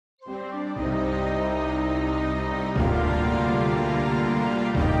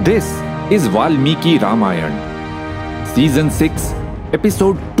This is Valmiki Ramayan, Season 6,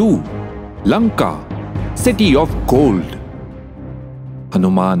 Episode 2, Lanka, City of Gold.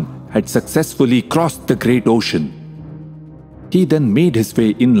 Hanuman had successfully crossed the great ocean. He then made his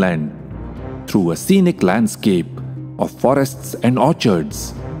way inland through a scenic landscape of forests and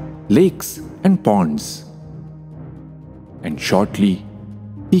orchards, lakes and ponds. And shortly,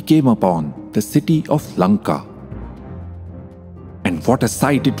 he came upon the city of Lanka. And what a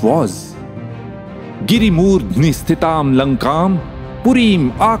sight it was! Girimurdhni sthitam Lankam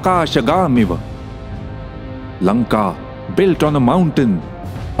Purim Akashagamiva. Lanka, built on a mountain,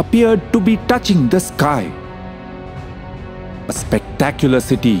 appeared to be touching the sky. A spectacular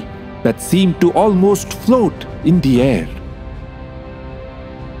city that seemed to almost float in the air.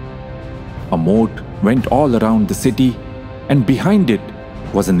 A moat went all around the city, and behind it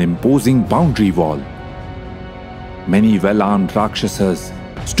was an imposing boundary wall. Many well-armed Rakshasas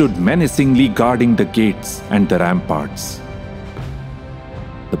stood menacingly guarding the gates and the ramparts.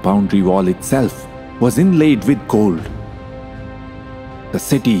 The boundary wall itself was inlaid with gold. The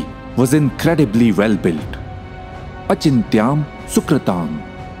city was incredibly well built. Achintyam Sukratam.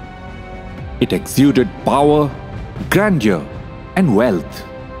 It exuded power, grandeur, and wealth.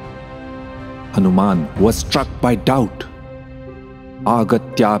 Hanuman was struck by doubt.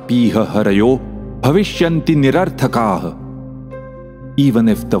 Agatyapiha harayo bhavishyanti nirarthakaah. Even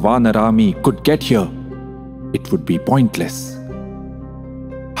if the Vanarami could get here, it would be pointless.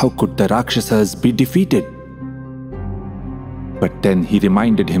 How could the Rakshasas be defeated? But then he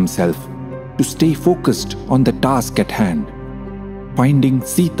reminded himself to stay focused on the task at hand, finding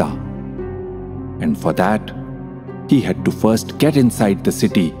Sita. And for that, he had to first get inside the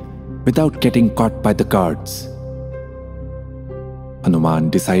city without getting caught by the guards. Hanuman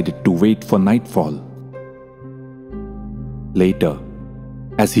decided to wait for nightfall. Later,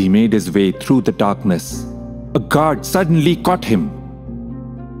 as he made his way through the darkness, a guard suddenly caught him.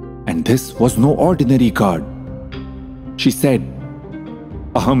 And this was no ordinary guard. She said,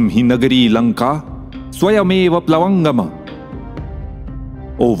 Aham hi nagari Lanka swayameva plavangama.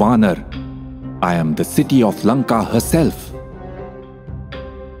 O Vanar, I am the city of Lanka herself.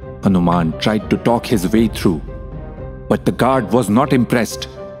 Hanuman tried to talk his way through, but the guard was not impressed,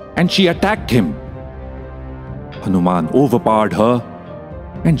 and she attacked him. Hanuman overpowered her,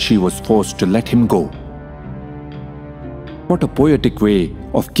 and she was forced to let him go. What a poetic way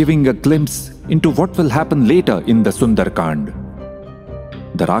of giving a glimpse into what will happen later in the Sundarkand.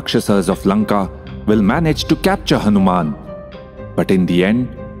 The Rakshasas of Lanka will manage to capture Hanuman, but in the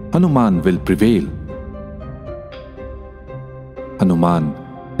end, Hanuman will prevail. Hanuman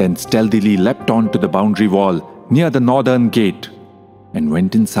then stealthily leapt onto the boundary wall near the northern gate and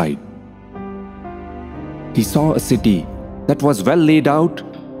went inside. He saw a city that was well laid out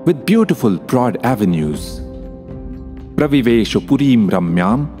with beautiful broad avenues. Praviveshu Purim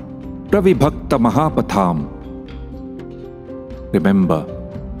Ramyam Pravibhakta Mahapatham. Remember,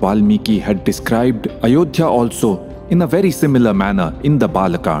 Valmiki had described Ayodhya also in a very similar manner in the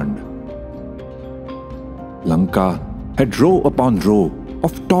Balakand. Lanka had row upon row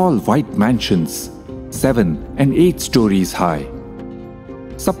of tall white mansions, 7 and 8 stories high.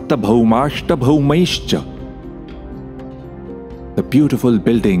 Sapta Bhaumashta Bhaumaishcha. The beautiful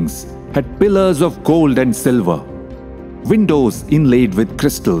buildings had pillars of gold and silver, windows inlaid with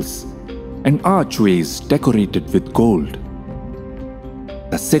crystals, and archways decorated with gold.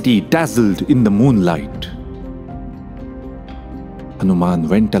 The city dazzled in the moonlight. Hanuman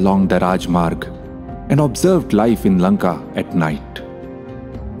went along the Rajmarg and observed life in Lanka at night.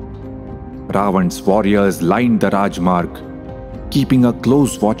 Ravan's warriors lined the Rajmarg, keeping a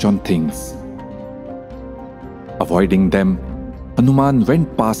close watch on things. Avoiding them, Hanuman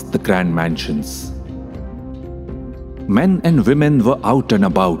went past the grand mansions. Men and women were out and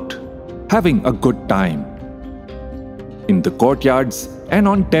about, having a good time. In the courtyards and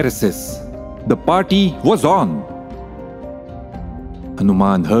on terraces, the party was on.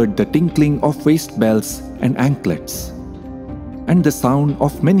 Hanuman heard the tinkling of waist bells and anklets, and the sound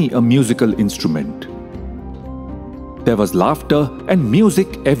of many a musical instrument. There was laughter and music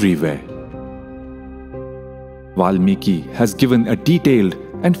everywhere. Valmiki has given a detailed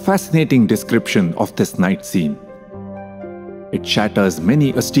and fascinating description of this night scene. It shatters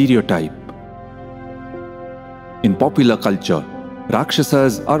many a stereotype. In popular culture,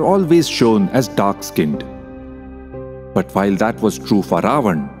 Rakshasas are always shown as dark-skinned. But while that was true for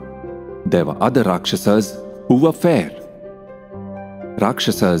Ravan, there were other Rakshasas who were fair.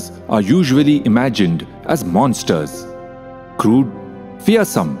 Rakshasas are usually imagined as monsters, crude,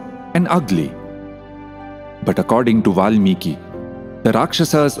 fearsome, and ugly. But according to Valmiki, The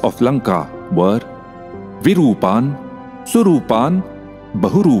Rakshasas of Lanka were Virupan, Surupan,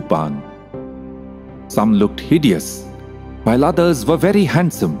 Bahurupan. Some looked hideous, while others were very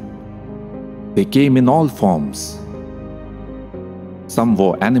handsome. They came in all forms. Some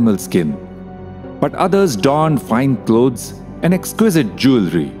wore animal skin, but others donned fine clothes and exquisite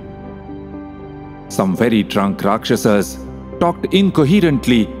jewelry. Some very drunk Rakshasas talked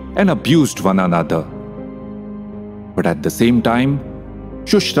incoherently and abused one another. But at the same time,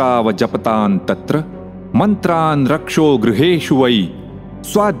 Shushrava Japatan Tatra, Mantran Raksho Griheshu Vai,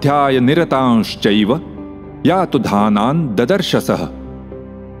 Swadhyaya Niratansh Chaiva, Yatudhanan Dadarshasah.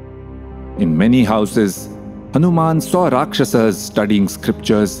 In many houses, Hanuman saw Rakshasas studying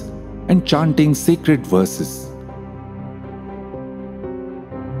scriptures and chanting sacred verses.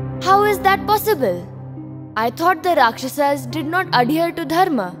 How is that possible? I thought the Rakshasas did not adhere to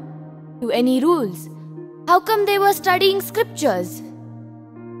dharma, to any rules. How come they were studying scriptures?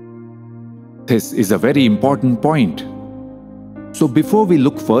 This is a very important point. So before we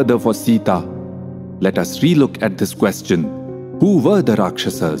look further for Sita, let us relook at this question: who were the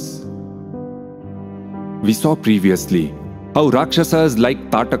Rakshasas? We saw previously how Rakshasas like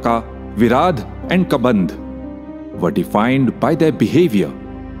Tataka, Virad and Kabandh were defined by their behavior,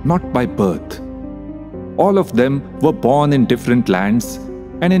 not by birth. All of them were born in different lands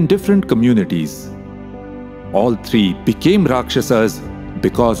and in different communities. All three became Rakshasas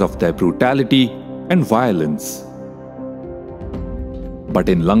because of their brutality and violence. But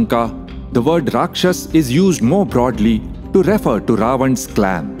in Lanka, the word Rakshas is used more broadly to refer to Ravan's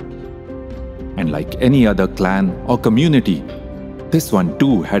clan. And like any other clan or community, this one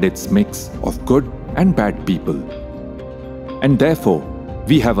too had its mix of good and bad people. And therefore,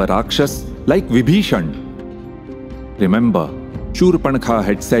 we have a Rakshas like Vibhishan. Remember, Shurpanakha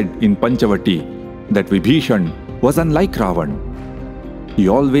had said in Panchavati that Vibhishan was unlike Ravan. He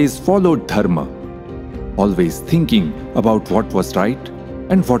always followed dharma, always thinking about what was right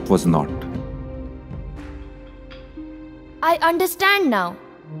and what was not. I understand now.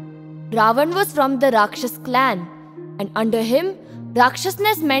 Ravan was from the Rakshas clan, and under him,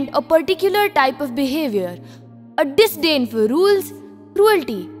 Rakshasness meant a particular type of behavior, a disdain for rules,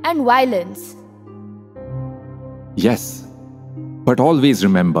 cruelty, and violence. Yes, but always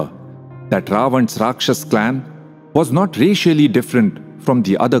remember that Ravan's Rakshas clan was not racially different from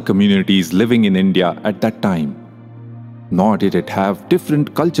the other communities living in India at that time, nor did it have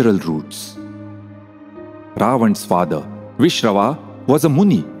different cultural roots. Ravan's father, Vishrava, was a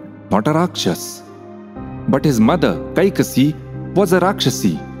Muni, not a Rakshas. But his mother, Kaikasi, was a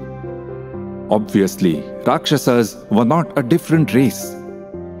Rakshasi. Obviously, Rakshasas were not a different race.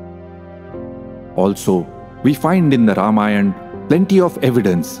 Also, we find in the Ramayan plenty of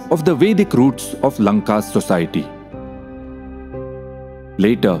evidence of the Vedic roots of Lanka's society.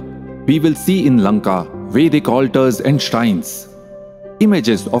 Later, we will see in Lanka Vedic altars and shrines,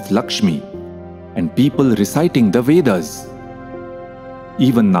 images of Lakshmi, and people reciting the Vedas.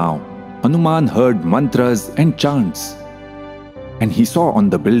 Even now, Hanuman heard mantras and chants, and he saw on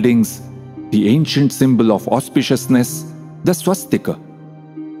the buildings the ancient symbol of auspiciousness, the swastika.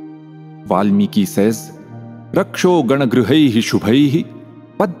 Valmiki says, Raksho ganagruhaihi shubhaihi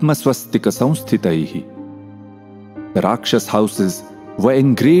padma swastika samsthitaihi. The Rakshas houses were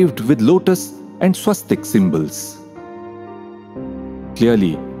engraved with lotus and swastik symbols.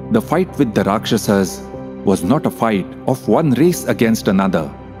 Clearly, the fight with the Rakshasas was not a fight of one race against another.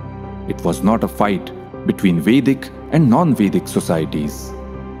 It was not a fight between Vedic and non-Vedic societies.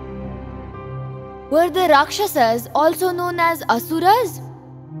 Were the Rakshasas also known as Asuras?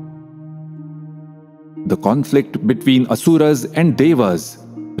 The conflict between Asuras and Devas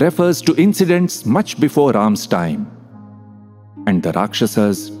refers to incidents much before Ram's time. And the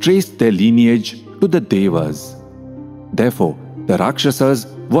Rakshasas traced their lineage to the Devas. Therefore, the Rakshasas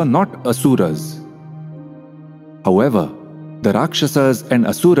were not Asuras. However, the Rakshasas and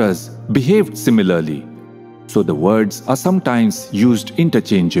Asuras behaved similarly, so the words are sometimes used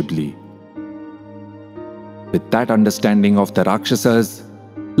interchangeably. With that understanding of the Rakshasas,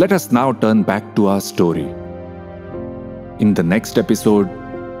 let us now turn back to our story. In the next episode,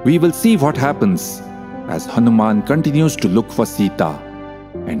 we will see what happens as Hanuman continues to look for Sita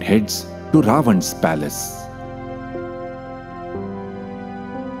and heads to Ravan's palace.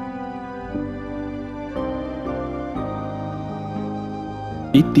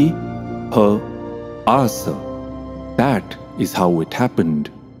 Iti, her, asa. That is how it happened.